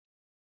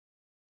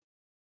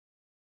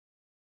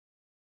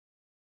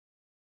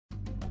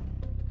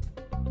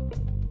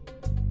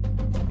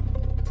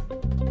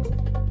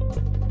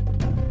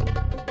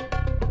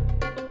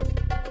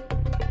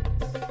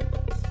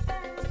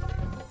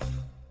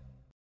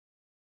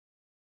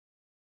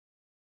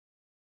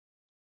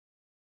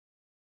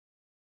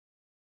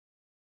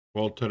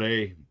Well,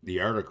 today,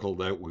 the article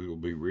that we will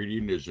be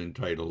reading is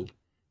entitled,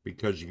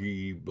 Because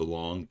Ye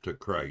Belong to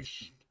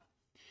Christ.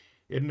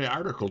 And the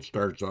article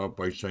starts off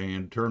by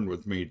saying, Turn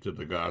with me to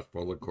the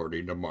Gospel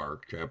according to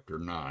Mark chapter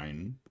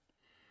 9.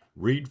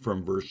 Read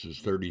from verses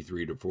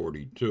 33 to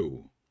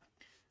 42.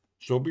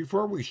 So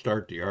before we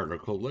start the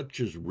article, let's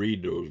just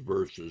read those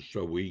verses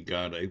so we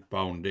got a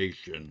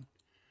foundation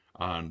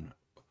on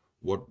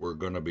what we're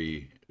going to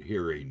be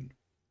hearing.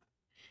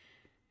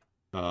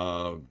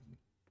 The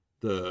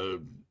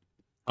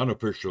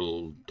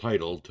unofficial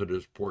title to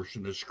this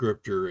portion of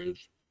scripture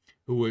is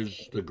Who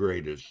is the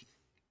Greatest?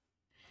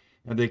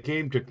 And they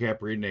came to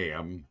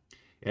Capernaum,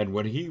 and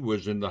when he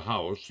was in the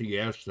house, he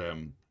asked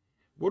them,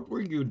 What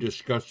were you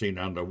discussing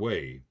on the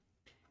way?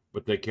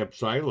 But they kept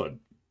silent,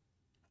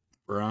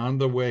 for on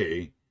the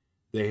way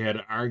they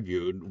had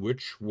argued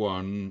which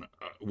one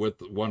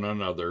with one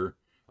another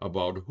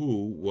about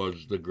who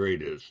was the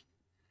greatest.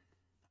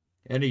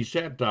 And he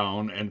sat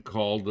down and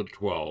called the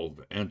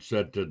 12, and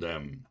said to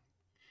them,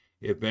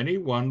 If any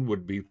one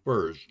would be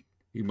first,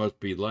 he must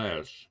be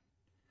last,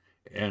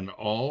 and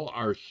all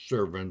are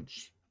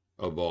servants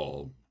of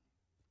all.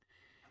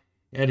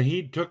 And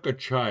he took a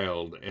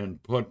child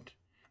and put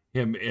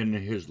him in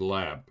his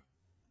lap.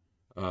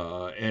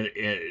 I'm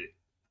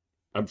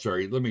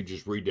sorry, let me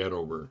just read that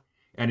over.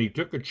 And he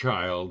took a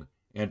child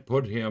and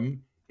put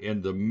him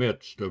in the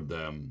midst of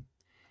them.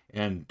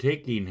 And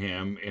taking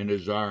him in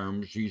his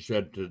arms, he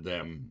said to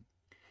them,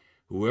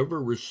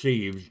 Whoever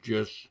receives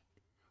just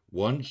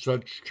one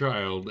such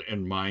child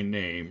in my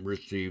name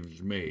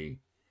receives me,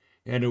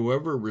 and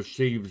whoever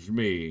receives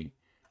me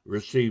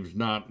receives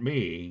not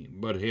me,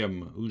 but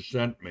him who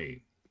sent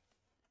me.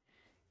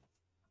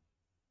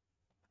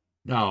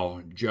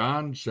 Now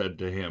John said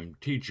to him,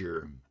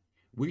 Teacher,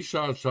 we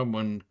saw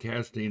someone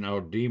casting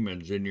out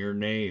demons in your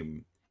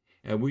name,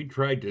 and we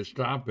tried to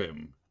stop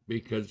him,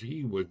 because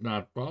he was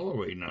not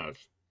following us.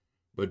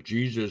 But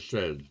Jesus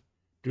said,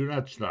 Do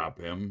not stop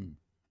him,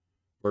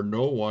 for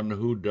no one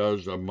who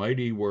does a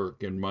mighty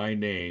work in my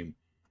name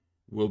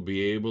will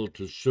be able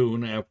to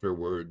soon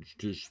afterwards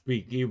to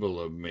speak evil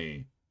of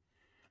me.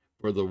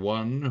 For the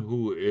one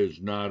who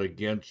is not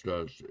against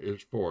us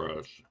is for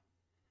us.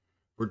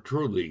 For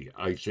truly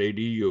I say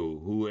to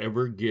you,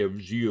 whoever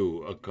gives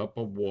you a cup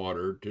of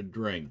water to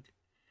drink,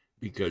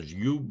 because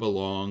you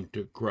belong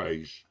to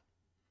Christ,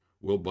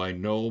 will by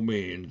no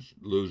means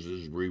lose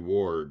his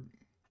reward.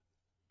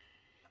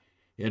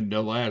 In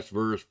the last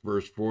verse,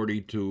 verse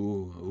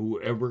 42,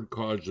 whoever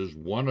causes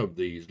one of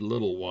these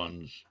little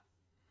ones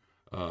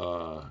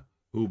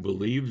who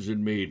believes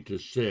in me to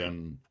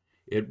sin,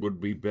 it would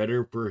be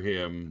better for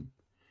him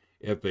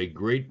if a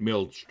great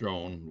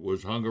millstone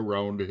was hung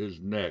around his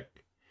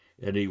neck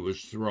and he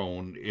was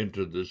thrown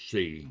into the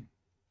sea.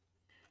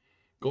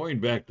 Going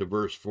back to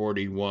verse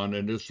 41,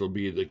 and this will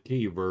be the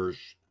key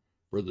verse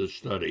for the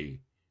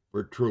study.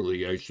 For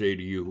truly I say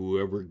to you,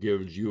 whoever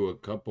gives you a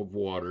cup of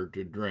water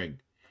to drink,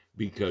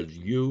 because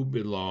you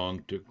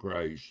belong to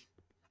Christ,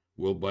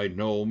 will by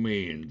no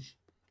means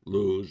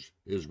lose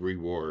his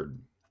reward.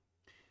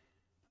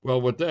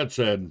 Well, with that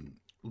said,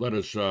 let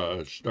us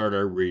start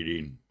our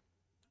reading.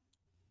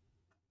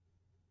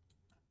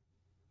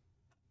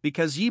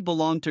 Because ye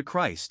belong to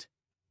Christ.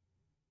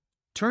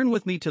 Turn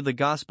with me to the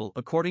Gospel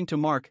according to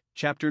Mark,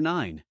 chapter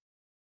 9.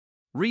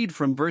 Read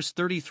from verse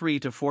 33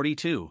 to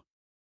 42.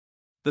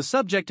 The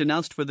subject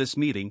announced for this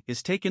meeting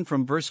is taken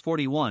from verse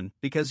 41,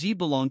 because ye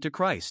belong to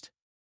Christ.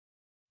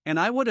 And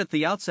I would at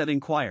the outset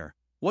inquire,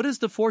 what is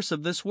the force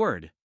of this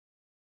word?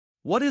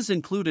 What is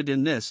included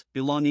in this,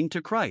 belonging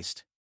to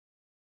Christ?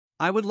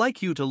 I would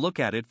like you to look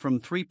at it from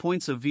 3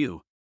 points of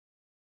view.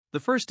 The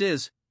first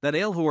is, that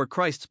all who are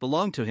Christ's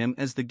belong to him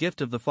as the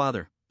gift of the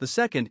Father. The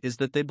second is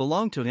that they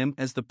belong to him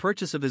as the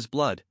purchase of his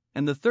blood,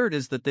 and the third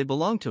is that they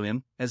belong to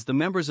him as the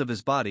members of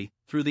his body,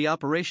 through the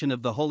operation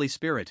of the Holy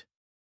Spirit.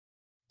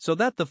 So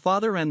that the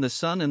Father and the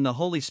Son and the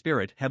Holy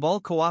Spirit have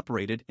all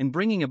cooperated in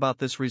bringing about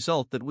this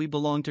result that we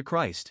belong to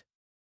Christ.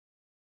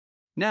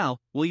 Now,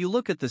 will you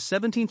look at the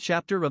 17th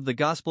chapter of the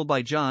Gospel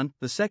by John,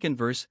 the 2nd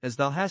verse, as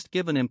thou hast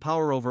given him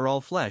power over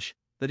all flesh,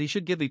 that he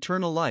should give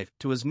eternal life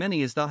to as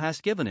many as thou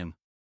hast given him.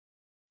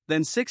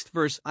 Then 6th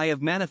verse, I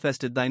have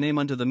manifested thy name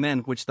unto the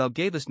men which thou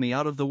gavest me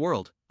out of the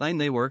world, thine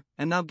they were,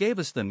 and thou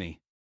gavest them me.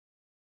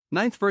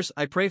 9th verse,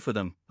 I pray for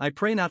them, I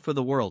pray not for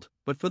the world,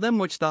 but for them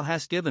which thou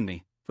hast given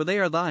me, for they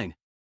are thine.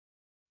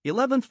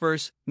 11th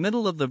verse,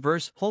 middle of the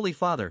verse, Holy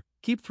Father,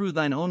 keep through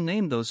thine own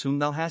name those whom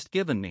thou hast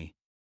given me.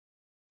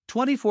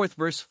 24th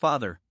verse,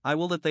 Father, I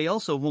will that they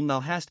also whom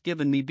thou hast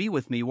given me be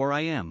with me where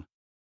I am.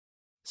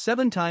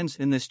 7 times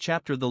in this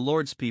chapter the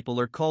Lord's people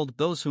are called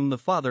those whom the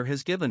Father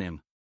has given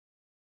him.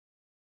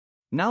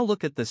 Now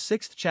look at the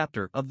 6th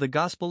chapter of the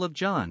Gospel of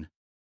John.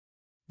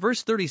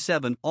 Verse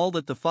 37, All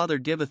that the Father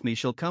giveth me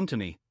shall come to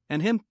me,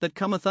 and him that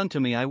cometh unto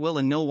me I will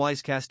in no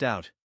wise cast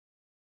out.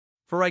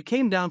 For I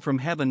came down from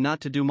heaven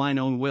not to do mine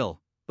own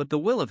will, but the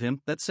will of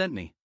him that sent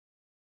me.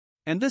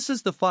 And this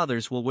is the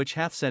Father's will which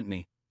hath sent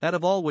me, that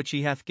of all which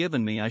he hath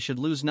given me I should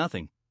lose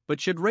nothing,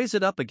 but should raise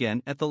it up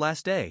again at the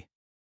last day.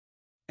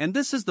 And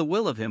this is the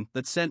will of him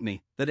that sent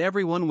me, that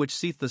every one which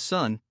seeth the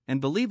Son, and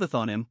believeth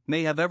on him,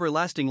 may have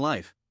everlasting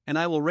life, and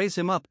I will raise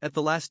him up at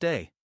the last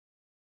day.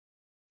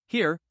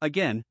 Here,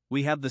 again,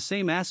 we have the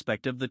same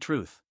aspect of the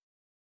truth.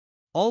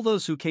 All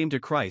those who came to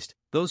Christ,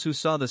 those who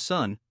saw the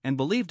Son, and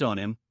believed on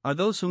him, are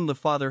those whom the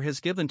Father has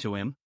given to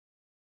him.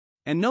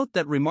 And note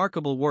that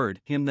remarkable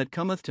word, him that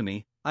cometh to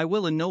me, I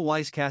will in no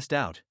wise cast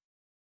out.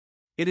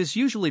 It is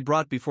usually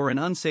brought before an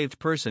unsaved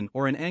person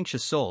or an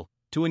anxious soul,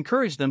 to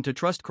encourage them to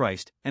trust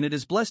Christ, and it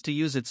is blessed to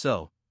use it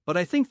so, but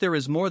I think there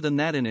is more than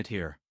that in it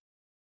here.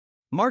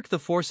 Mark the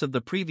force of the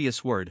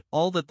previous word,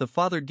 all that the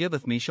Father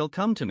giveth me shall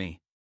come to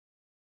me.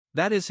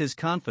 That is his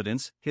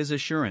confidence, his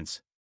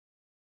assurance.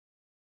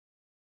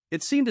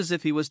 It seemed as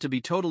if he was to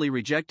be totally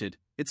rejected,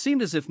 it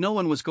seemed as if no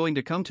one was going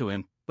to come to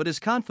him, but his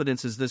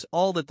confidence is this: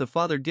 all that the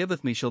Father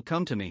giveth me shall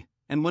come to me,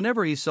 and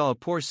whenever he saw a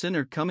poor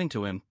sinner coming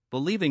to him,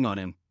 believing on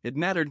him, it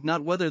mattered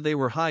not whether they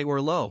were high or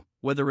low,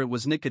 whether it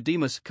was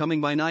Nicodemus coming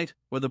by night,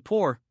 or the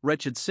poor,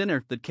 wretched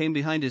sinner that came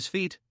behind his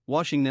feet,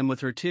 washing them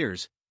with her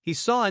tears, he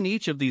saw in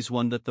each of these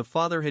one that the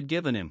Father had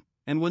given him,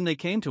 and when they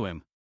came to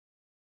him,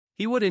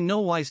 he would in no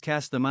wise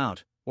cast them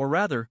out, or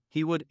rather,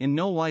 he would in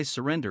no wise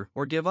surrender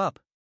or give up.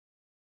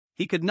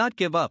 He could not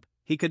give up,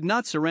 he could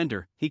not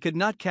surrender, he could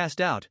not cast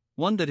out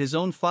one that his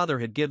own Father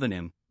had given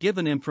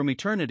him from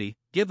eternity,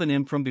 given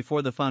him from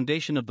before the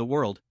foundation of the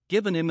world,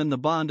 given him in the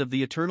bond of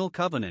the eternal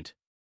covenant.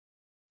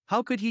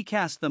 How could he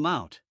cast them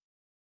out?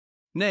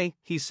 Nay,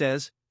 he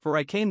says, for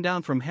I came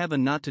down from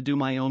heaven not to do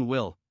my own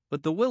will,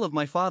 but the will of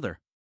my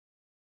Father.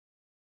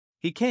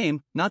 He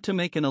came, not to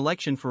make an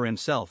election for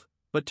himself,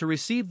 but to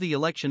receive the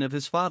election of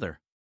his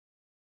Father.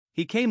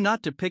 He came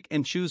not to pick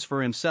and choose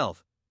for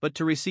himself, but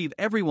to receive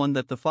everyone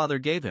that the Father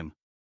gave him.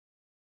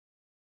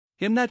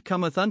 Him that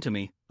cometh unto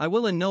me, I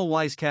will in no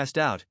wise cast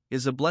out,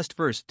 is a blessed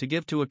verse to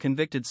give to a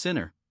convicted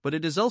sinner, but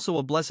it is also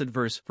a blessed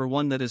verse for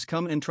one that has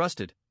come and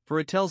trusted, for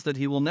it tells that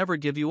he will never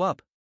give you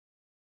up.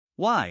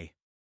 Why?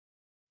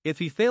 If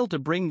he failed to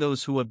bring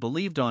those who have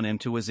believed on him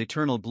to his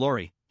eternal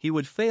glory, he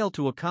would fail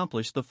to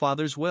accomplish the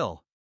Father's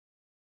will.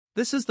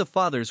 This is the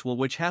Father's will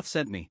which hath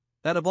sent me,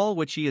 that of all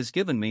which he has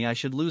given me I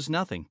should lose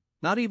nothing,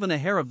 not even a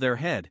hair of their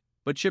head,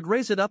 but should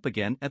raise it up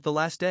again at the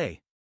last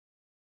day.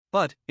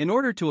 But, in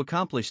order to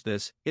accomplish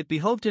this, it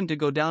behoved him to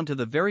go down to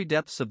the very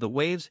depths of the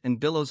waves and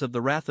billows of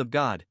the wrath of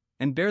God,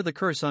 and bear the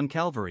curse on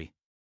Calvary.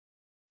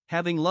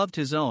 Having loved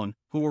his own,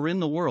 who were in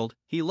the world,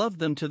 he loved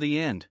them to the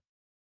end.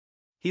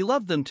 He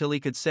loved them till he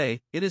could say,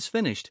 it is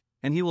finished,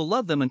 and he will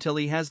love them until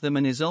he has them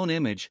in his own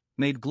image,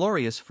 made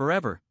glorious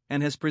forever,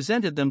 and has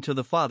presented them to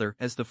the Father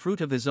as the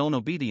fruit of his own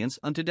obedience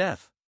unto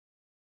death.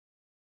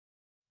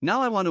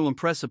 Now I want to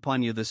impress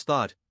upon you this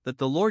thought, that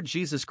the Lord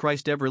Jesus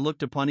Christ ever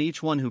looked upon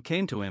each one who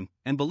came to him,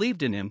 and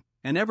believed in him,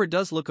 and ever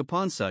does look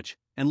upon such,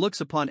 and looks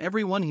upon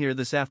every one here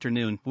this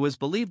afternoon who has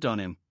believed on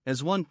him,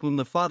 as one whom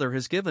the Father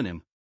has given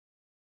him.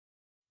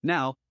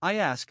 Now, I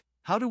ask,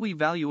 how do we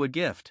value a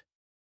gift?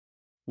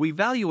 We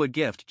value a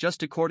gift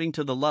just according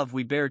to the love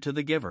we bear to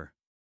the giver.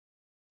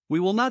 We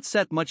will not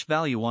set much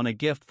value on a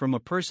gift from a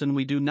person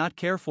we do not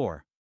care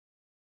for.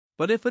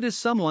 But if it is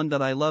someone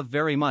that I love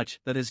very much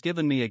that has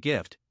given me a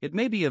gift, it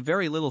may be a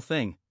very little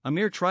thing, a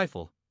mere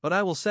trifle, but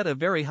I will set a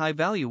very high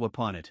value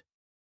upon it.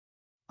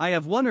 I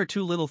have one or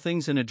two little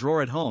things in a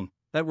drawer at home,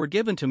 that were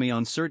given to me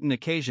on certain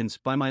occasions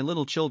by my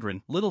little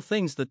children, little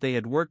things that they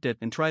had worked at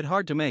and tried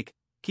hard to make,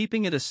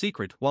 keeping it a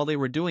secret while they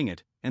were doing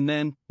it, and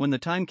then, when the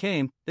time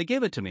came, they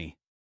gave it to me.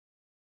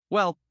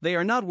 Well, they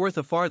are not worth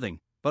a farthing,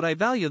 but I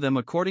value them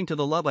according to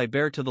the love I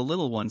bear to the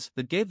little ones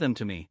that gave them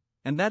to me,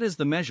 and that is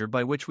the measure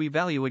by which we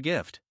value a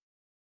gift.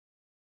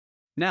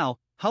 Now,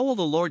 how will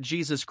the Lord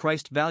Jesus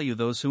Christ value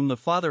those whom the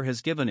Father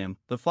has given him,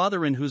 the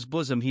Father in whose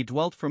bosom he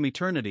dwelt from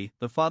eternity,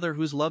 the Father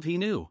whose love he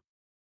knew?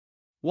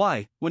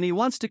 Why, when he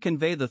wants to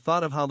convey the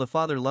thought of how the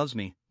Father loves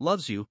me,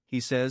 loves you, he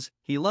says,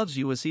 he loves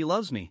you as he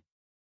loves me.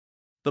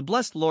 The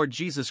blessed Lord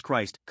Jesus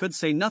Christ could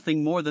say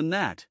nothing more than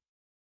that.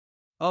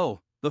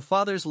 Oh, the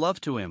Father's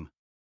love to him.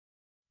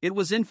 It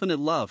was infinite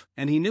love,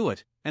 and he knew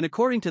it, and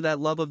according to that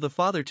love of the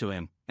Father to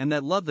him, and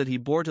that love that he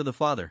bore to the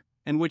Father,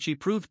 and which he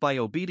proved by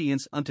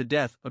obedience unto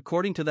death,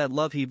 according to that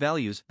love he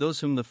values those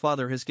whom the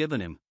Father has given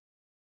him.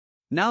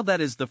 Now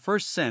that is the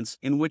first sense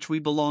in which we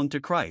belong to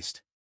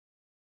Christ.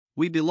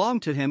 We belong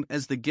to him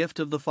as the gift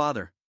of the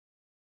Father.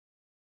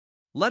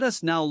 Let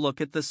us now look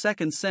at the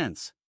second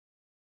sense.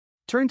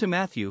 Turn to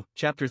Matthew,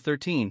 chapter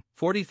 13,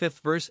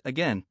 45th verse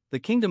again. The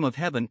kingdom of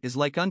heaven is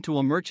like unto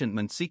a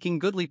merchantman seeking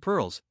goodly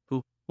pearls,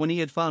 who, when he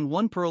had found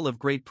one pearl of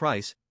great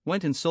price,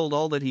 went and sold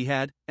all that he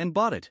had, and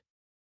bought it.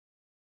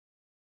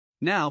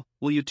 Now,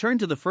 will you turn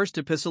to the first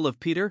epistle of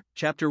Peter,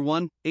 chapter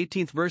 1,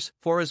 18th verse,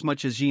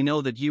 forasmuch as ye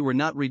know that ye were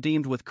not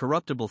redeemed with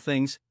corruptible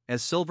things,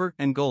 as silver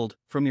and gold,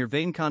 from your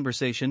vain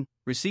conversation,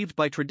 received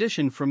by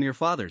tradition from your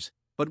fathers,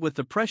 but with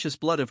the precious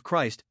blood of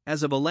Christ,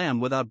 as of a lamb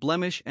without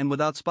blemish and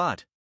without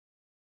spot.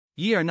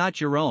 Ye are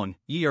not your own,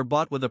 ye are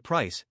bought with a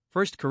price,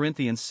 1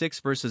 Corinthians 6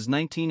 verses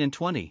 19 and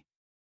 20.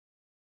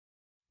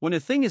 When a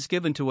thing is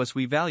given to us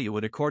we value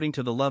it according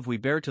to the love we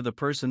bear to the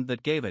person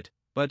that gave it,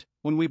 but,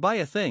 when we buy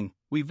a thing,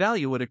 we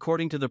value it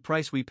according to the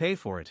price we pay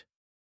for it.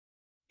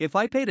 If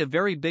I paid a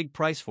very big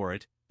price for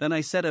it, then I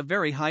set a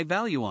very high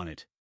value on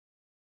it.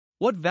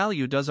 What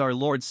value does our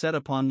Lord set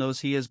upon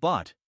those He has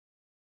bought?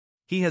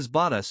 He has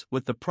bought us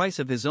with the price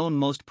of His own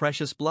most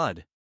precious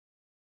blood.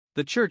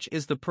 The church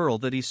is the pearl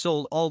that He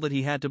sold all that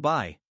He had to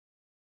buy.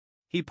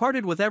 He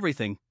parted with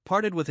everything,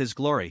 parted with His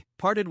glory,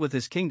 parted with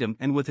His kingdom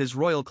and with His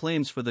royal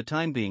claims for the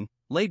time being,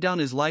 laid down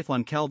His life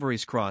on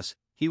Calvary's cross.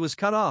 He was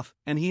cut off,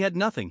 and He had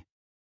nothing.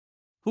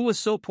 Who was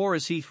so poor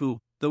as He who,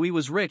 though He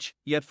was rich,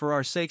 yet for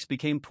our sakes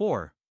became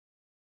poor?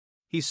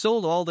 He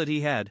sold all that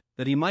He had,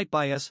 that He might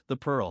buy us, the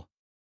pearl.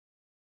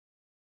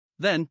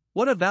 Then,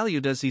 what a value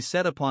does He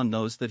set upon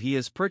those that He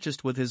has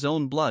purchased with His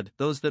own blood,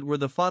 those that were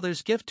the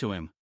Father's gift to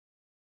Him?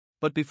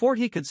 But before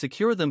He could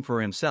secure them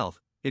for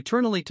Himself,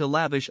 eternally to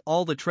lavish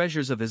all the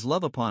treasures of His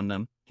love upon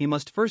them, He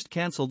must first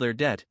cancel their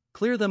debt,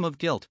 clear them of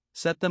guilt,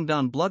 set them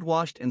down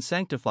blood-washed and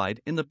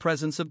sanctified in the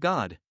presence of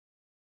God.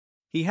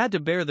 He had to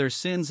bear their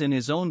sins in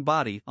His own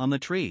body on the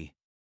tree.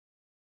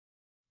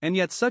 And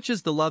yet such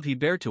is the love He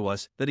bare to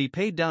us, that He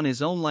paid down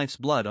His own life's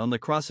blood on the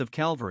cross of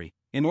Calvary,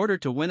 in order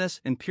to win us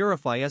and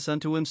purify us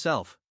unto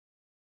Himself.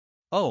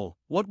 Oh,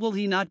 what will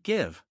He not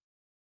give?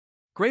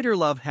 Greater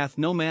love hath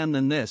no man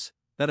than this,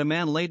 that a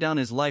man lay down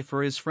his life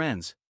for his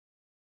friends.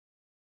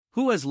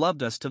 Who has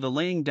loved us to the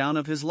laying down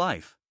of his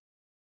life?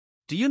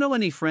 Do you know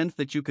any friend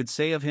that you could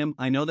say of him,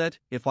 I know that,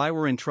 if I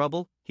were in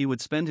trouble, he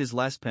would spend his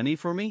last penny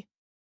for me?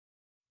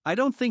 I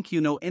don't think you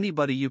know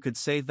anybody you could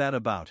say that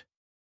about.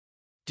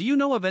 Do you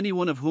know of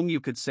anyone of whom you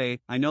could say,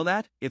 I know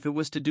that, if it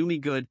was to do me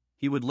good,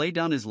 he would lay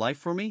down his life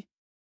for me?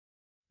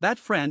 That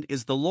friend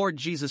is the Lord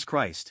Jesus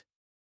Christ.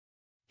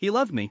 He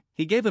loved me,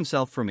 He gave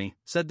Himself for me,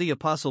 said the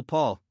Apostle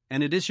Paul,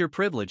 and it is your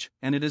privilege,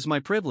 and it is my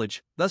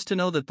privilege, thus to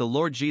know that the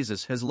Lord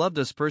Jesus has loved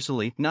us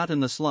personally, not in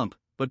the slump,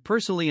 but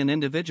personally and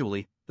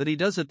individually, that He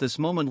does at this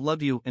moment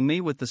love you and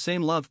me with the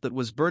same love that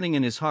was burning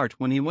in His heart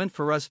when He went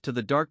for us to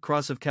the dark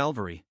cross of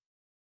Calvary.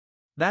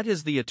 That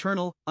is the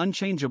eternal,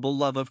 unchangeable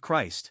love of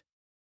Christ.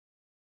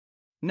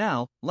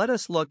 Now, let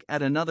us look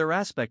at another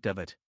aspect of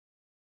it.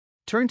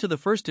 Turn to the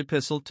first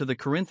epistle to the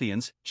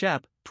Corinthians,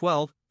 chap.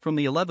 12, from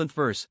the 11th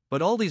verse,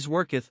 but all these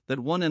worketh that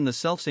one and the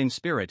selfsame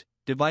Spirit,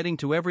 dividing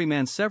to every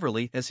man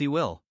severally as he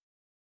will.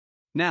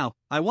 Now,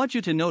 I want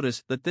you to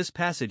notice that this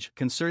passage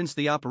concerns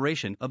the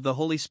operation of the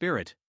Holy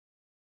Spirit.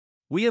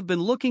 We have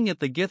been looking at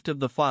the gift of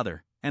the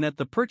Father, and at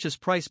the purchase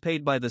price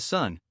paid by the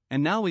Son,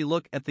 and now we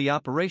look at the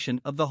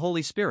operation of the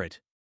Holy Spirit.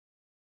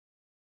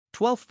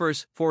 12th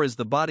verse, for as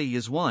the body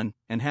is one,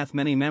 and hath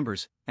many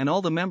members, and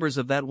all the members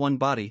of that one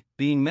body,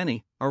 being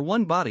many, are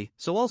one body,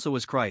 so also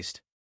is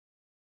Christ.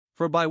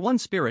 For by one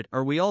Spirit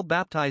are we all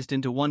baptized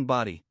into one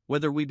body,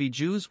 whether we be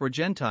Jews or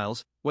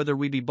Gentiles, whether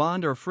we be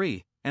bond or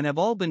free, and have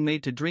all been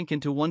made to drink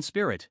into one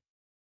Spirit.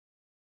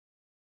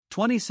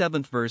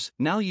 27th verse,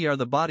 now ye are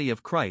the body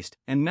of Christ,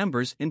 and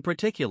members in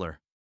particular.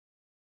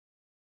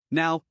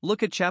 Now,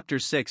 look at chapter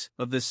 6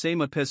 of this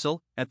same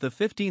epistle, at the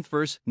 15th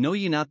verse, know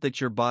ye not that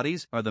your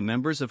bodies are the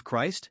members of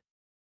Christ?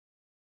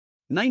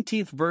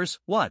 19th verse,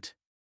 what?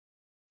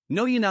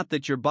 Know ye not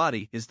that your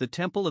body is the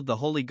temple of the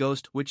Holy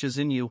Ghost which is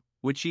in you,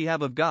 which ye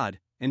have of God,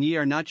 and ye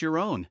are not your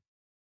own?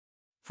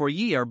 For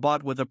ye are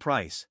bought with a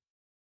price.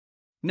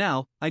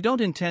 Now, I don't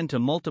intend to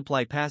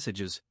multiply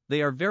passages,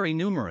 they are very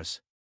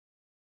numerous.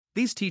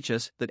 These teach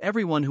us that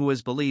everyone who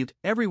has believed,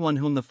 everyone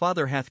whom the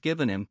Father hath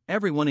given Him,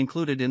 everyone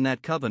included in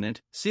that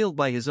covenant, sealed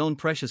by His own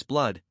precious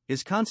blood,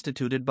 is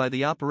constituted by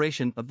the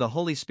operation of the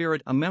Holy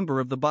Spirit a member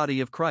of the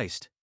body of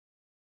Christ.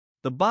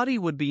 The body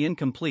would be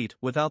incomplete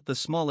without the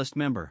smallest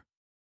member.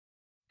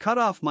 Cut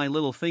off my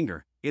little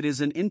finger, it is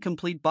an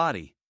incomplete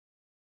body.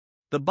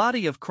 The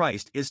body of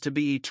Christ is to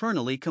be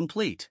eternally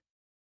complete.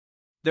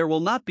 There will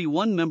not be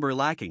one member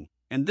lacking,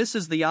 and this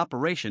is the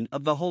operation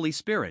of the Holy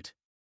Spirit.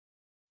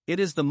 It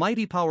is the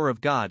mighty power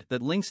of God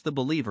that links the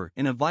believer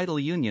in a vital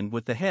union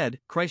with the head,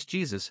 Christ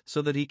Jesus,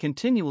 so that He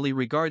continually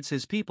regards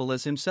His people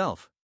as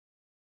Himself.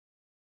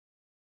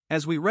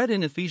 As we read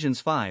in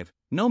Ephesians 5,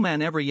 no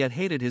man ever yet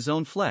hated his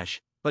own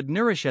flesh, but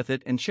nourisheth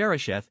it and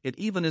cherisheth it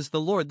even as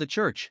the Lord the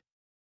church.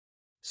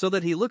 So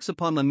that He looks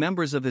upon the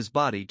members of His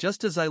body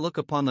just as I look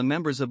upon the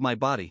members of my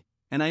body,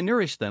 and I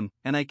nourish them,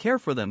 and I care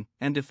for them,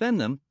 and defend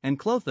them, and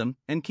clothe them,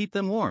 and keep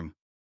them warm.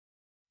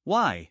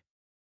 Why?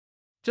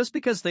 Just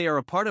because they are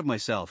a part of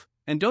myself,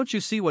 and don't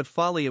you see what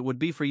folly it would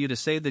be for you to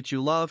say that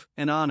you love,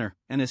 and honor,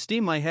 and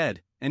esteem my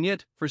head, and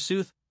yet,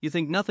 forsooth, you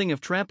think nothing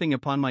of tramping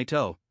upon my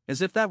toe,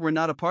 as if that were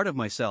not a part of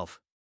myself.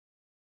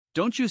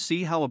 Don't you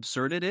see how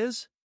absurd it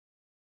is?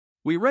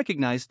 We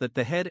recognize that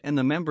the head and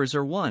the members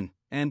are one,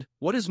 and,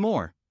 what is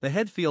more, the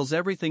head feels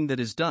everything that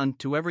is done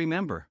to every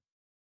member.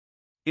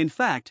 In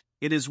fact,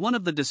 it is one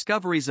of the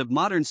discoveries of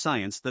modern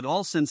science that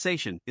all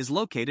sensation is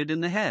located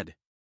in the head.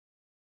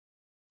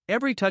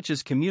 Every touch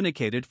is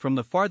communicated from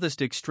the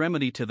farthest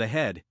extremity to the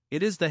head.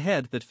 It is the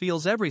head that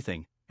feels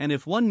everything, and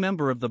if one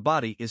member of the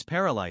body is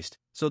paralyzed,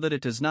 so that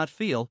it does not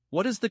feel,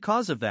 what is the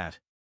cause of that?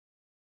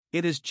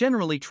 It is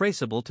generally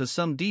traceable to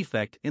some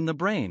defect in the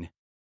brain.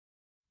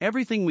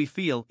 Everything we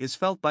feel is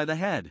felt by the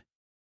head.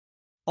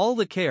 All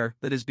the care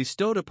that is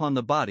bestowed upon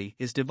the body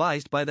is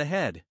devised by the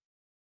head.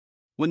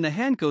 When the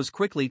hand goes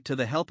quickly to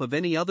the help of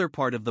any other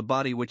part of the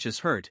body which is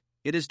hurt,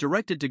 it is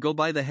directed to go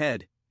by the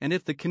head, and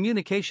if the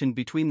communication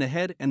between the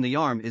head and the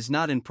arm is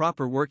not in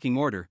proper working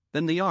order,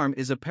 then the arm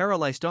is a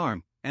paralyzed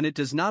arm, and it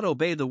does not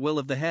obey the will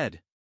of the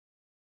head.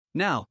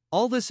 Now,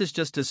 all this is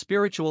just a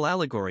spiritual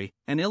allegory,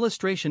 an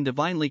illustration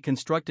divinely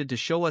constructed to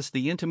show us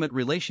the intimate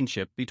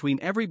relationship between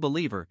every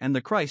believer and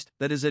the Christ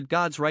that is at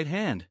God's right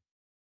hand.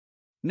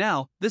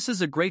 Now, this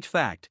is a great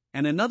fact,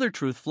 and another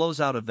truth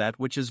flows out of that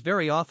which is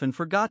very often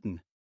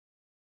forgotten.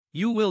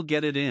 You will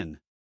get it in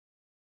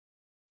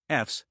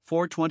F's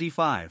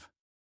 4:25.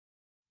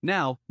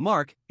 Now,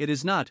 mark, it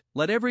is not,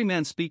 let every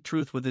man speak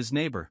truth with his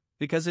neighbor,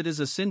 because it is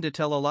a sin to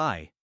tell a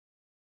lie.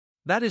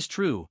 That is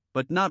true,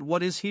 but not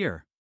what is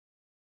here.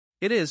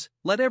 It is,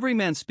 let every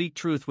man speak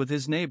truth with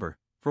his neighbor,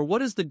 for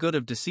what is the good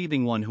of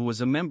deceiving one who is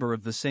a member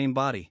of the same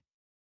body?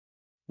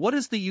 What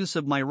is the use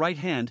of my right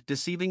hand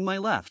deceiving my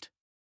left?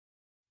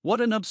 What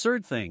an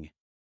absurd thing!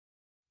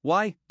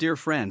 Why, dear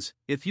friends,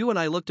 if you and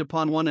I looked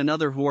upon one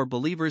another who are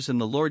believers in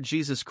the Lord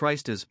Jesus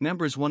Christ as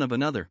members one of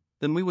another,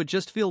 then we would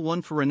just feel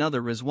one for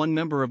another as one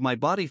member of my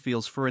body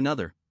feels for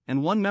another,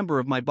 and one member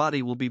of my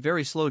body will be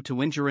very slow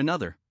to injure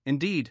another,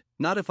 indeed,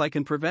 not if I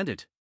can prevent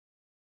it.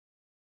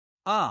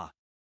 Ah!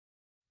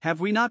 Have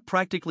we not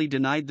practically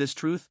denied this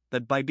truth,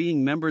 that by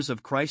being members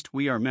of Christ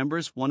we are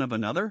members one of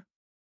another?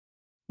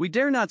 We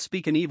dare not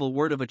speak an evil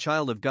word of a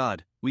child of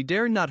God, we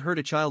dare not hurt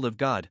a child of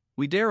God,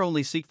 we dare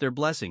only seek their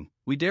blessing,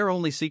 we dare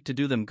only seek to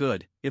do them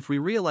good, if we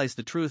realize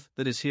the truth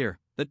that is here,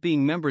 that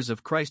being members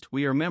of Christ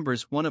we are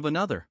members one of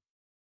another.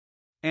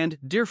 And,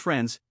 dear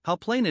friends, how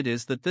plain it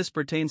is that this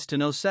pertains to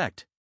no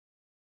sect.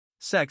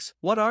 Sects,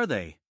 what are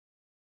they?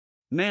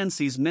 Man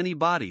sees many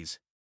bodies.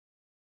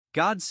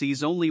 God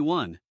sees only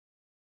one.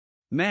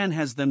 Man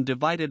has them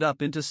divided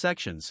up into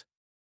sections.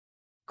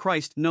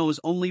 Christ knows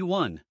only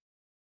one.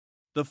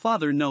 The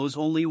Father knows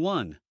only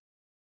one.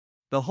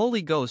 The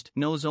Holy Ghost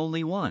knows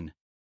only one.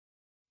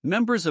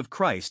 Members of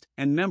Christ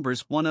and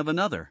members one of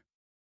another.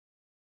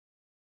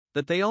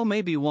 That they all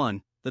may be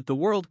one, that the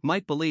world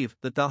might believe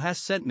that thou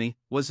hast sent me,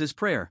 was his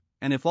prayer,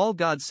 and if all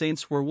God's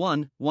saints were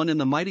one in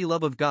the mighty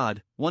love of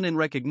God, one in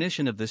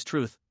recognition of this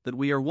truth, that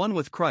we are one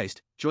with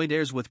Christ, joint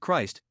heirs with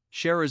Christ,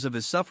 sharers of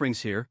his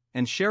sufferings here,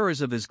 and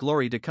sharers of his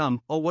glory to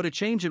come, oh what a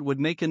change it would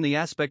make in the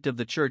aspect of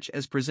the church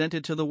as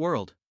presented to the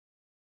world.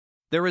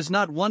 There is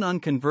not one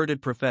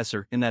unconverted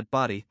professor in that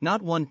body,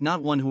 not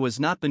one who has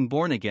not been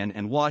born again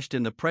and washed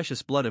in the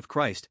precious blood of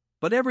Christ,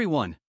 but every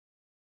one.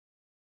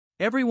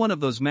 Every one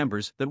of those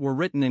members that were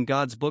written in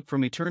God's book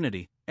from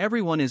eternity,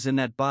 every one is in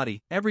that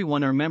body, every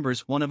one are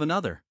members one of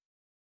another.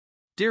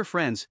 Dear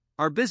friends,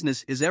 our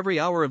business is every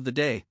hour of the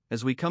day,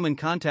 as we come in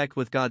contact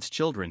with God's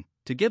children,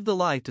 to give the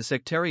lie to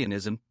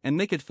sectarianism, and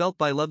make it felt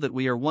by love that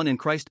we are one in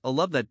Christ, a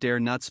love that dare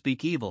not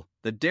speak evil,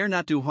 that dare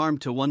not do harm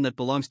to one that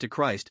belongs to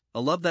Christ,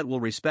 a love that will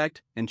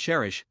respect, and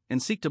cherish,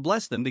 and seek to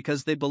bless them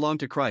because they belong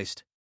to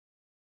Christ.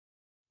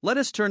 Let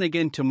us turn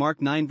again to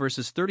Mark 9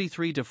 verses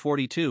 33 to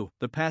 42,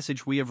 the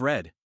passage we have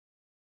read.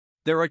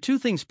 There are two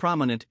things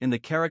prominent in the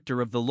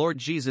character of the Lord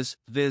Jesus,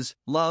 viz.,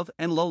 love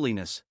and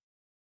lowliness.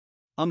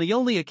 On the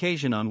only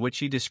occasion on which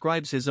he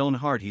describes his own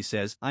heart he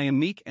says, I am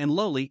meek and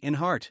lowly in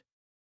heart.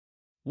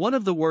 One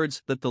of the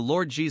words that the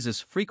Lord Jesus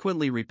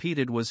frequently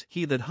repeated was,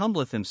 He that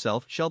humbleth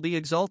himself shall be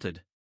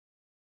exalted.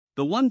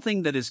 The one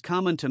thing that is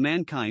common to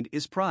mankind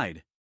is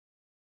pride.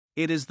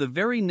 It is the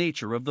very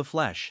nature of the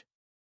flesh.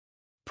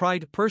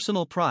 Pride,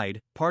 personal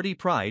pride, party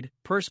pride,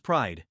 purse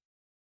pride.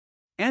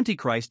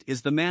 Antichrist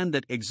is the man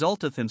that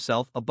exalteth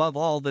himself above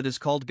all that is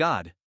called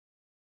God.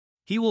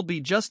 He will be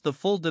just the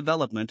full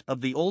development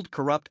of the old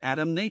corrupt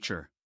Adam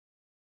nature.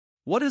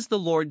 What is the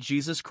Lord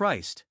Jesus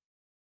Christ?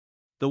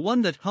 The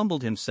one that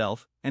humbled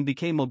himself, and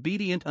became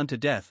obedient unto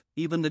death,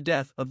 even the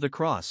death of the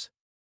cross.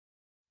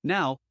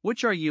 Now,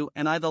 which are you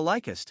and I the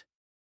likest?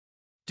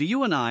 Do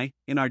you and I,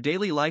 in our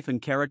daily life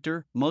and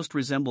character, most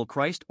resemble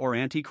Christ or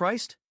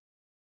Antichrist?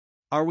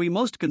 Are we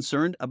most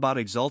concerned about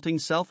exalting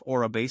self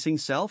or abasing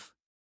self?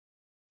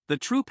 The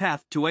true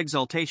path to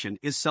exaltation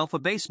is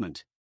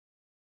self-abasement.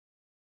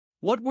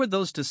 What were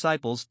those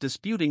disciples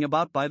disputing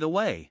about, by the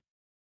way?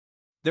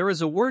 There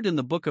is a word in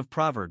the book of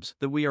Proverbs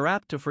that we are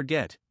apt to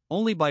forget,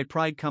 only by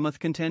pride cometh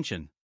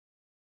contention.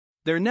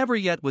 There never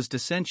yet was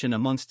dissension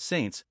amongst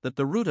saints, that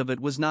the root of it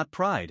was not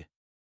pride.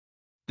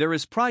 There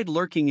is pride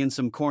lurking in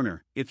some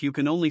corner, if you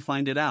can only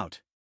find it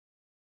out.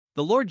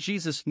 The Lord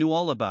Jesus knew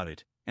all about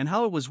it, and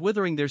how it was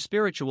withering their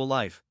spiritual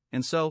life,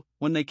 and so,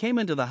 when they came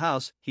into the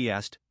house, he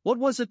asked, What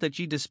was it that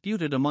ye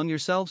disputed among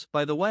yourselves,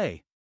 by the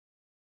way?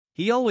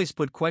 He always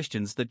put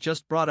questions that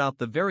just brought out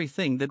the very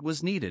thing that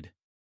was needed.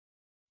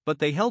 But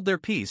they held their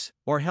peace,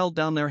 or held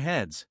down their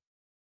heads.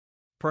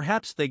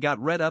 Perhaps they got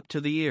red up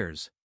to the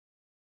ears.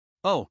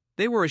 Oh,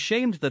 they were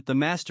ashamed that the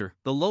master,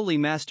 the lowly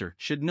master,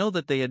 should know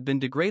that they had been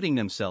degrading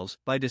themselves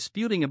by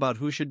disputing about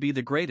who should be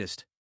the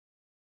greatest.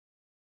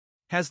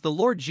 Has the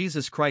Lord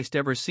Jesus Christ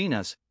ever seen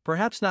us,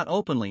 perhaps not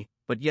openly,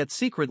 but yet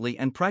secretly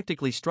and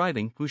practically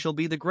striving who shall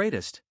be the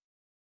greatest?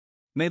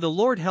 May the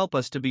Lord help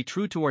us to be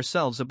true to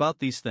ourselves about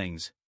these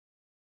things.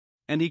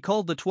 And he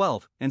called the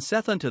 12, and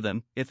saith unto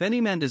them, If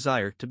any man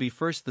desire to be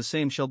first, the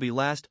same shall be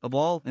last of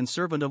all and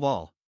servant of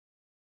all.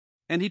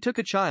 And he took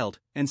a child,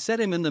 and set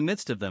him in the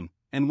midst of them,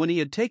 and when he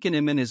had taken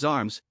him in his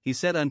arms, he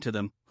said unto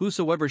them,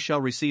 Whosoever shall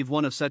receive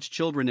one of such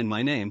children in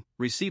my name,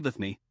 receiveth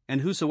me,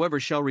 and whosoever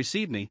shall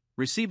receive me,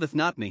 receiveth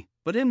not me,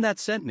 but him that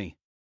sent me.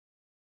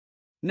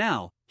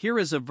 Now, here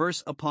is a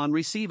verse upon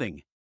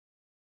receiving.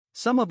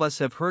 Some of us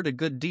have heard a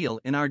good deal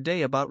in our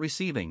day about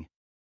receiving.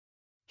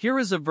 Here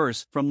is a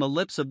verse from the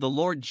lips of the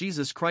Lord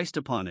Jesus Christ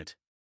upon it.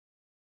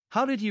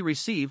 How did he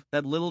receive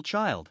that little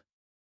child?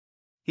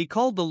 He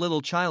called the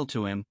little child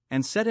to him,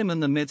 and set him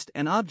in the midst,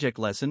 an object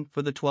lesson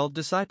for the 12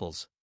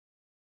 disciples.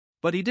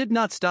 But he did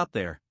not stop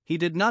there. He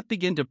did not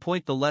begin to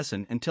point the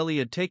lesson until he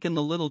had taken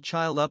the little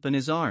child up in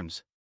his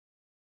arms.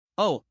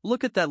 Oh,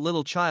 look at that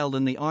little child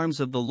in the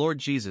arms of the Lord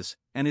Jesus,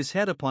 and his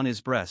head upon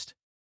his breast.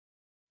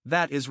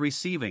 That is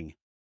receiving.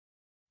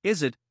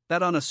 Is it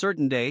that on a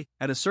certain day,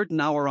 at a certain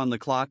hour on the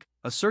clock,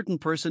 a certain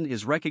person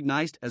is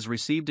recognized as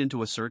received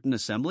into a certain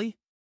assembly?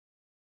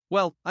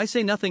 Well, I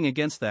say nothing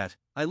against that,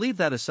 I leave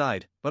that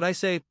aside, but I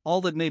say,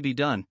 all that may be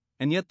done,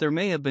 and yet there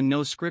may have been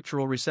no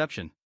scriptural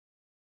reception.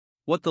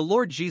 What the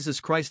Lord Jesus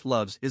Christ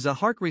loves is a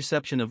heart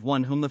reception of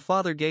one whom the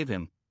Father gave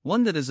him,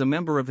 one that is a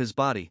member of his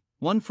body,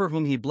 one for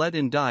whom he bled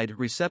and died,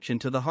 reception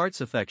to the heart's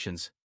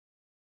affections.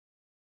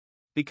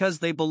 Because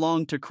they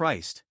belong to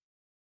Christ.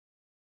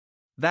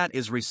 That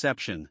is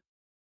reception.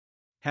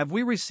 Have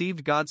we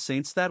received God's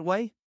saints that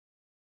way?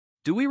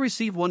 Do we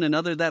receive one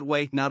another that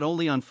way, not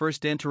only on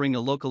first entering a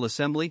local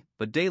assembly,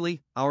 but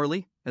daily,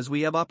 hourly, as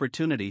we have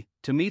opportunity,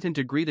 to meet and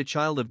to greet a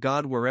child of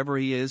God wherever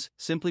he is,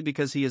 simply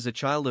because he is a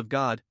child of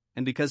God,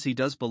 and because he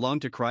does belong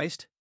to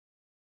Christ?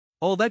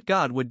 Oh, that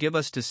God would give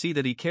us to see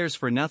that he cares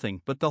for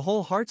nothing but the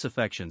whole heart's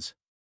affections.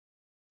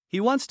 He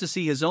wants to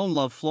see his own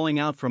love flowing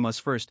out from us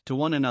first to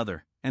one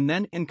another, and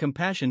then in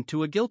compassion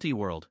to a guilty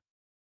world.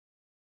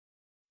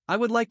 I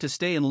would like to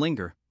stay and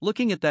linger,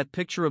 looking at that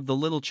picture of the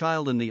little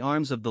child in the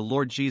arms of the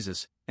Lord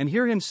Jesus, and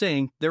hear him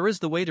saying, There is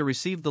the way to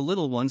receive the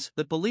little ones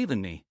that believe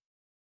in me.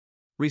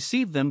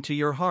 Receive them to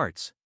your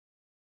hearts.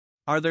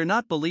 Are there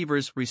not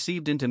believers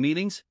received into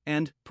meetings,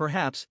 and,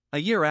 perhaps, a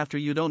year after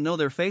you don't know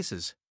their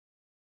faces?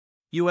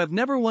 You have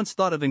never once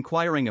thought of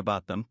inquiring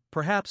about them,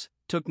 perhaps,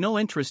 took no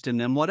interest in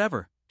them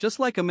whatever, just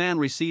like a man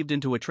received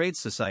into a trade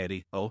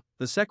society. Oh,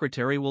 the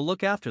secretary will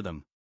look after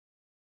them.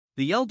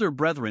 The elder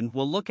brethren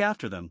will look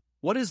after them.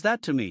 What is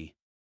that to me?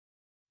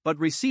 But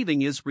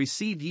receiving is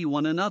receive ye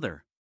one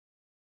another.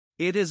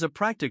 It is a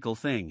practical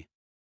thing.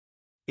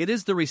 It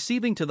is the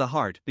receiving to the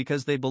heart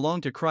because they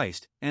belong to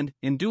Christ, and,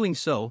 in doing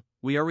so,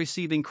 we are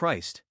receiving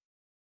Christ.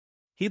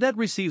 He that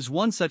receives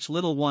one such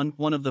little one,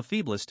 one of the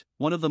feeblest,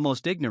 one of the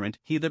most ignorant,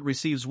 he that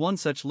receives one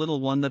such little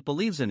one that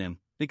believes in him,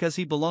 because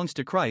he belongs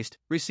to Christ,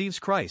 receives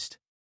Christ.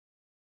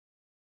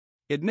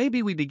 It may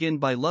be we begin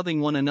by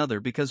loving one another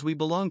because we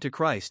belong to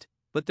Christ,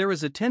 but there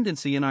is a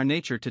tendency in our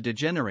nature to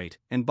degenerate,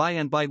 and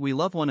by we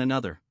love one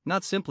another,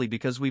 not simply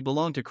because we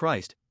belong to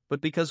Christ,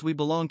 but because we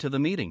belong to the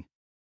meeting.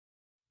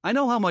 I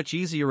know how much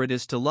easier it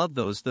is to love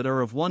those that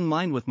are of one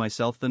mind with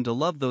myself than to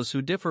love those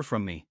who differ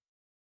from me.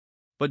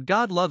 But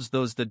God loves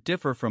those that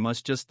differ from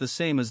us just the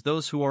same as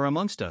those who are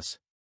amongst us.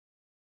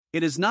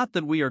 It is not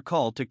that we are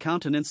called to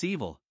countenance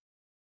evil.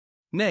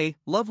 Nay,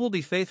 love will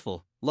be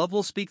faithful, love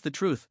will speak the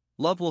truth,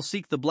 love will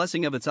seek the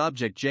blessing of its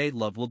object.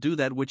 Love will do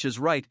that which is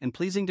right and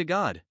pleasing to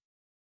God.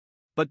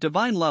 But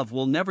divine love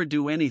will never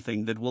do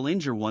anything that will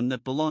injure one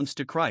that belongs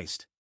to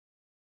Christ.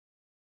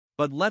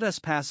 But let us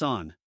pass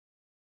on.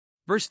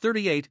 Verse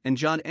 38, And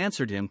John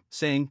answered him,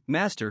 saying,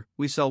 Master,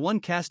 we saw one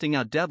casting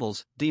out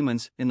devils,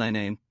 demons, in thy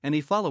name, and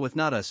he followeth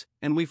not us,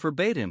 and we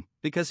forbade him,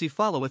 because he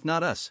followeth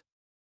not us.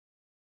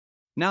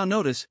 Now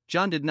notice,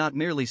 John did not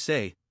merely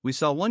say, We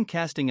saw one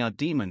casting out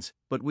demons,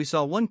 but we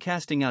saw one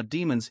casting out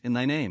demons in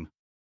thy name.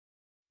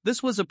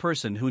 This was a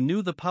person who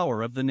knew the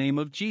power of the name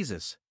of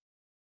Jesus.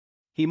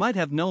 He might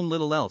have known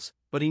little else,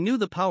 but he knew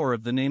the power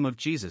of the name of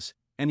Jesus,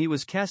 and he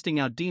was casting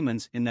out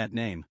demons in that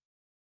name.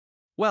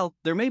 Well,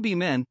 there may be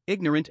men,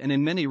 ignorant and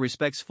in many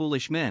respects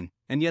foolish men,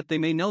 and yet they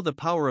may know the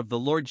power of the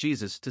Lord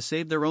Jesus to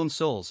save their own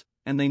souls,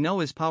 and they know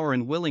his power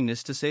and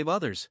willingness to save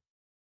others.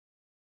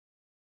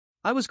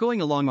 I was going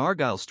along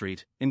Argyle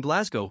Street, in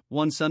Glasgow,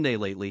 one Sunday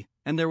lately,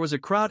 and there was a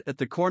crowd at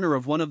the corner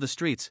of one of the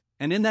streets,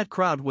 and in that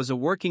crowd was a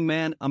working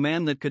man, a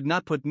man that could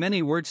not put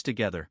many words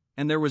together,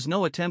 and there was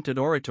no attempt at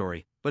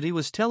oratory, but he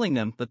was telling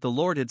them that the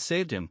Lord had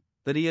saved him,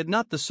 that he had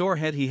not the sore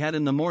head he had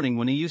in the morning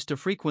when he used to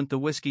frequent the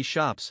whiskey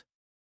shops.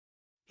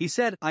 He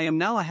said, I am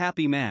now a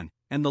happy man,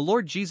 and the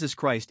Lord Jesus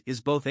Christ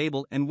is both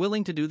able and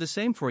willing to do the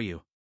same for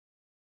you.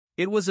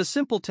 It was a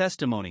simple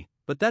testimony,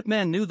 but that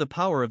man knew the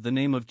power of the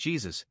name of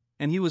Jesus,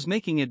 and he was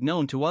making it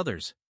known to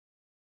others.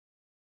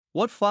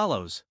 What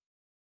follows?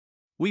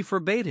 We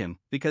forbade him,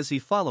 because he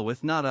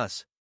followeth not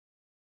us.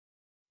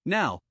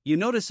 Now, you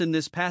notice in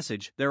this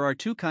passage there are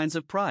two kinds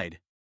of pride.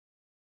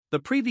 The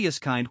previous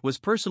kind was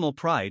personal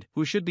pride,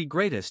 who should be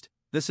greatest.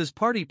 This is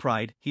party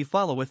pride, he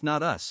followeth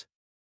not us.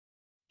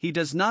 He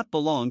does not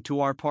belong to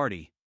our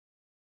party.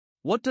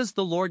 What does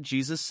the Lord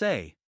Jesus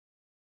say?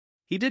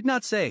 He did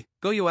not say,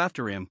 "Go you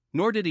after him,"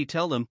 nor did he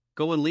tell them,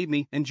 "Go and leave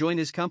me and join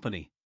his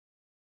company."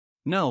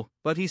 No,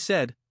 but he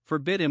said,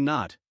 "Forbid him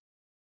not."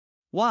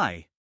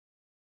 Why?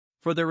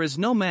 For there is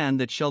no man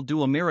that shall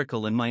do a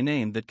miracle in my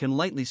name that can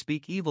lightly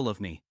speak evil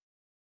of me.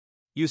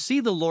 You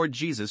see, the Lord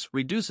Jesus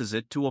reduces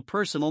it to a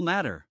personal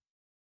matter.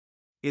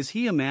 Is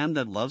he a man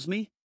that loves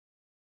me?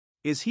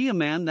 Is he a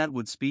man that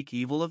would speak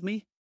evil of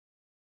me?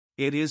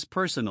 It is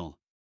personal.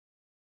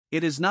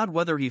 It is not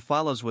whether he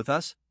follows with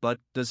us, but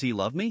does he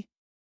love me?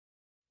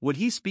 Would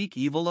he speak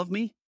evil of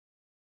me?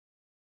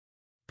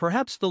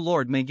 Perhaps the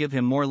Lord may give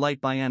him more light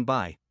by and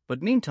by,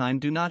 but meantime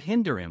do not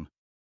hinder him.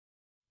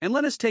 And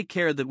let us take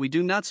care that we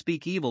do not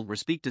speak evil or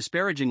speak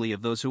disparagingly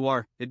of those who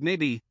are, it may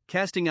be,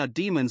 casting out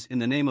demons in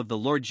the name of the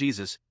Lord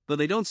Jesus, though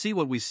they don't see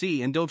what we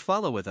see and don't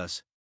follow with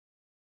us.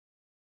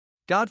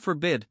 God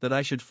forbid that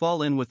I should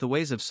fall in with the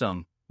ways of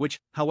some, which,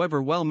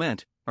 however well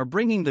meant, are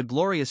bringing the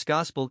glorious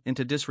gospel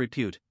into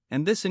disrepute,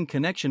 and this in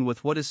connection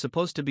with what is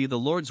supposed to be the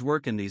Lord's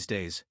work in these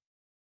days.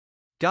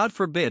 God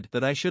forbid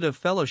that I should have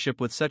fellowship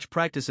with such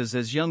practices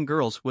as young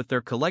girls with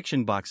their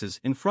collection boxes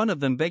in front of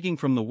them begging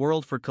from the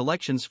world for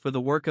collections for the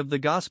work of the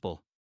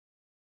gospel.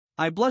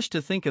 I blush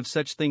to think of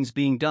such things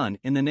being done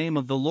in the name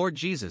of the Lord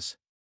Jesus.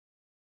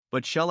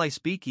 But shall I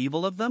speak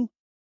evil of them?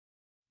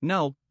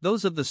 No,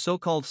 those of the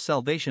so-called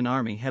Salvation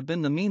Army have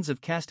been the means of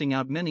casting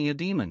out many a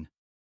demon.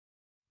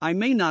 I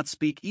may not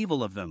speak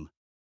evil of them.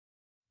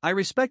 I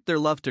respect their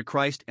love to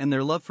Christ and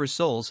their love for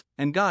souls,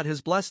 and God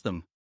has blessed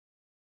them.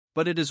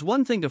 But it is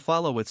one thing to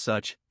follow with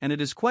such, and it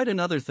is quite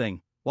another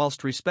thing,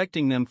 whilst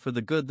respecting them for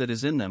the good that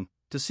is in them,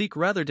 to seek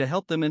rather to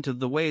help them into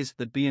the ways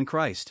that be in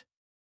Christ.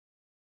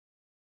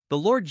 The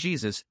Lord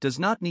Jesus does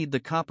not need the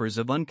coppers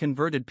of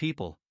unconverted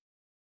people.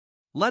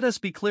 Let us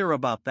be clear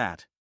about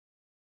that.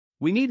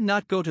 We need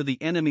not go to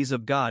the enemies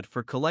of God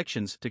for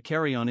collections to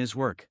carry on his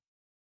work.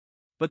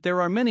 But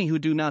there are many who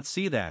do not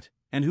see that,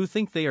 and who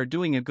think they are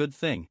doing a good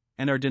thing,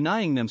 and are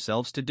denying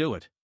themselves to do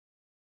it.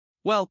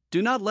 Well,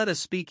 do not let us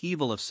speak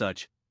evil of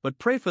such, but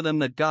pray for them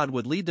that God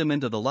would lead them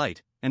into the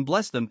light, and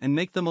bless them and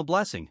make them a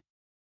blessing.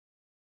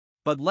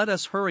 But let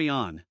us hurry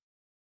on.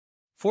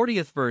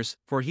 40th verse,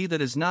 for he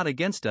that is not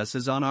against us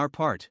is on our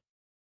part.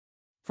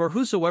 For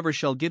whosoever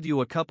shall give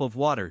you a cup of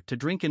water to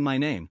drink in my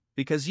name,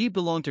 because ye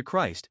belong to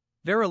Christ,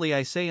 verily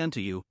I say unto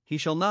you, he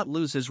shall not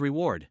lose his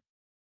reward.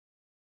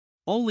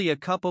 Only a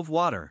cup of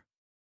water.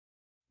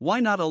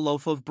 Why not a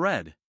loaf of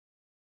bread?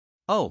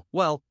 Oh,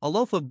 well, a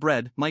loaf of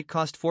bread might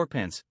cost 4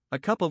 pence, a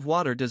cup of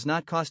water does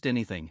not cost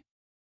anything.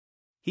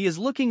 He is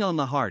looking on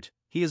the heart,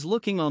 he is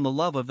looking on the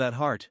love of that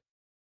heart.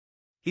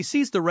 He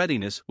sees the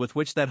readiness with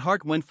which that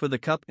heart went for the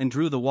cup and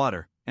drew the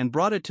water, and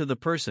brought it to the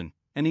person,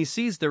 and he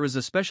sees there is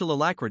a special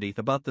alacrity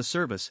about the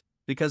service,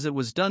 because it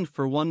was done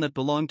for one that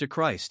belonged to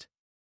Christ.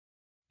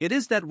 It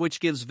is that which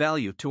gives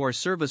value to our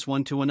service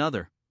one to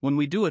another, when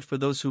we do it for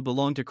those who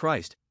belong to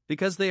Christ,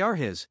 because they are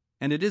his,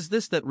 and it is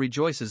this that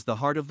rejoices the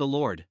heart of the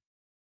Lord.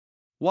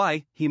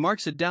 Why, he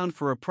marks it down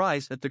for a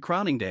prize at the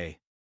crowning day.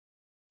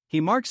 He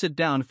marks it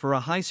down for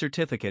a high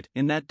certificate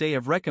in that day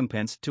of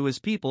recompense to his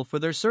people for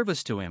their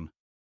service to him.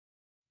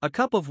 A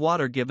cup of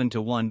water given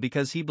to one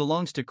because he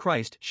belongs to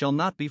Christ shall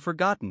not be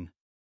forgotten.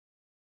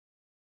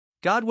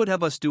 God would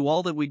have us do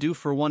all that we do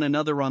for one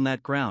another on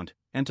that ground,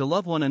 and to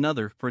love one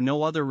another for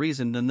no other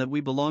reason than that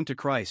we belong to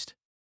Christ.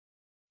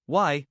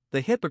 Why,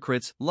 the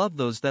hypocrites love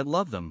those that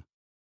love them.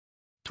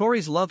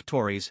 Tories love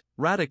Tories,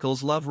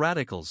 radicals love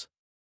radicals.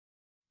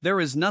 There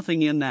is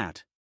nothing in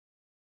that.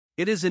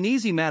 It is an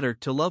easy matter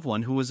to love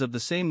one who is of the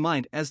same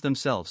mind as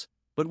themselves,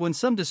 but when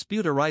some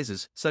dispute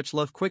arises, such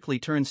love quickly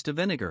turns to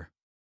vinegar.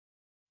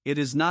 It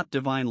is not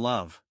divine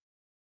love.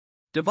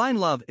 Divine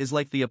love is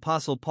like the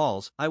Apostle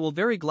Paul's, I will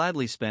very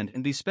gladly spend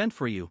and be spent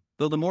for you,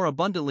 though the more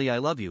abundantly I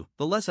love you,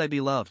 the less I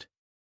be loved.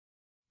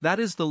 That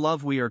is the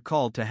love we are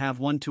called to have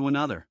one to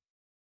another.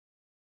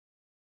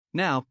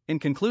 Now, in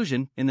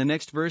conclusion, in the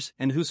next verse,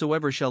 and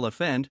whosoever shall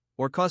offend,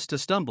 or cause to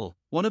stumble,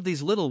 one of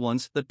these little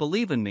ones that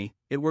believe in me,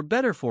 it were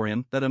better for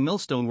him that a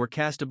millstone were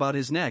cast about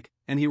his neck,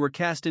 and he were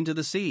cast into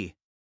the sea.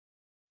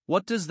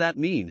 What does that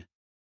mean?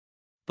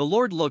 The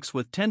Lord looks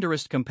with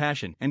tenderest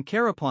compassion and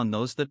care upon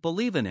those that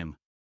believe in him.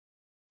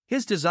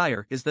 His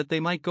desire is that they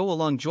might go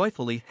along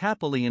joyfully,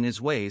 happily in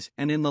his ways,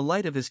 and in the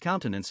light of his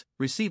countenance,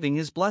 receiving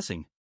his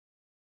blessing.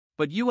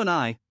 But you and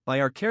I, by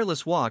our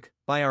careless walk,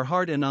 by our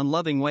hard and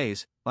unloving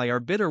ways, by our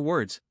bitter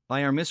words,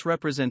 by our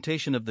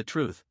misrepresentation of the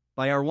truth,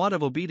 by our want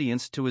of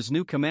obedience to his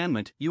new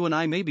commandment, you and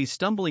I may be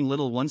stumbling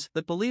little ones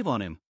that believe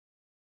on him.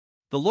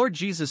 The Lord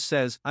Jesus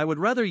says, I would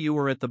rather you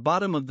were at the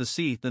bottom of the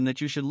sea than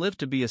that you should live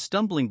to be a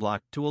stumbling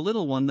block to a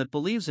little one that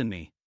believes in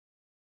me.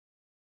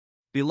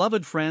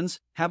 Beloved friends,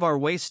 have our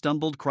ways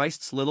stumbled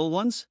Christ's little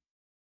ones?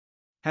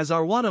 Has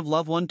our want of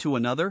love one to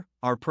another,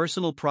 our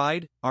personal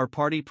pride, our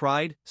party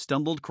pride,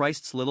 stumbled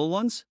Christ's little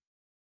ones?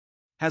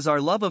 Has our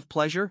love of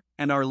pleasure,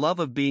 and our love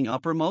of being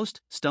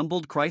uppermost,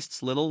 stumbled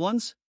Christ's little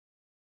ones?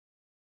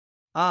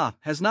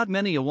 Has not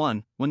many a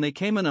one, when they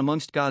came in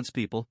amongst God's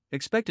people,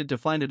 expected to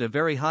find it a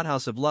very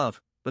hothouse of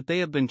love, but they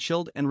have been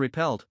chilled and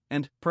repelled,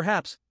 and,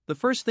 perhaps, the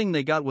first thing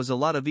they got was a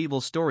lot of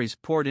evil stories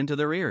poured into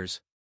their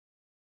ears.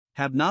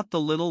 Have not the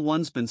little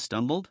ones been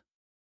stumbled?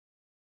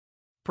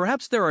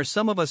 Perhaps there are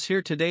some of us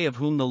here today of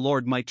whom the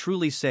Lord might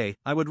truly say,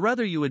 I would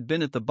rather you had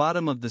been at the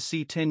bottom of the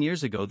sea 10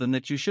 years ago than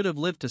that you should have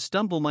lived to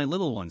stumble, my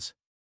little ones.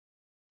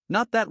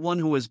 Not that one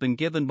who has been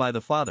given by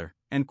the Father,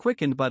 and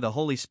quickened by the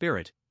Holy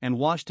Spirit, and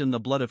washed in the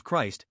blood of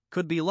Christ,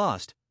 could be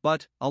lost,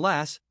 but,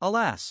 alas,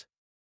 alas!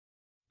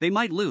 They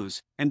might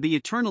lose, and be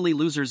eternally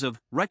losers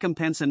of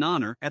recompense and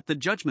honor at the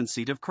judgment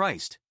seat of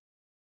Christ.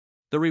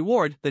 The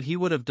reward that he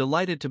would have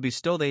delighted to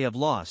bestow they have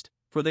lost,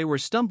 for they were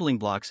stumbling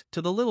blocks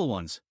to the little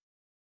ones.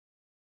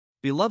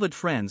 Beloved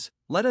friends,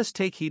 let us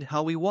take heed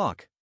how we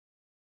walk.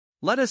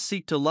 Let us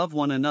seek to love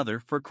one another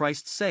for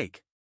Christ's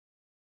sake.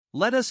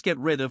 Let us get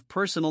rid of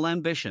personal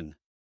ambition.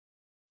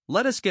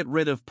 Let us get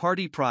rid of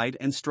party pride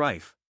and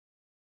strife.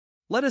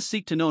 Let us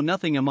seek to know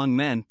nothing among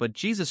men but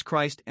Jesus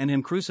Christ and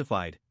Him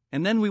crucified,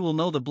 and then we will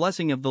know the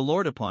blessing of the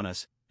Lord upon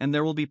us, and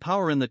there will be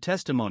power in the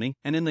testimony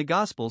and in the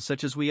gospel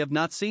such as we have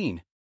not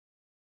seen.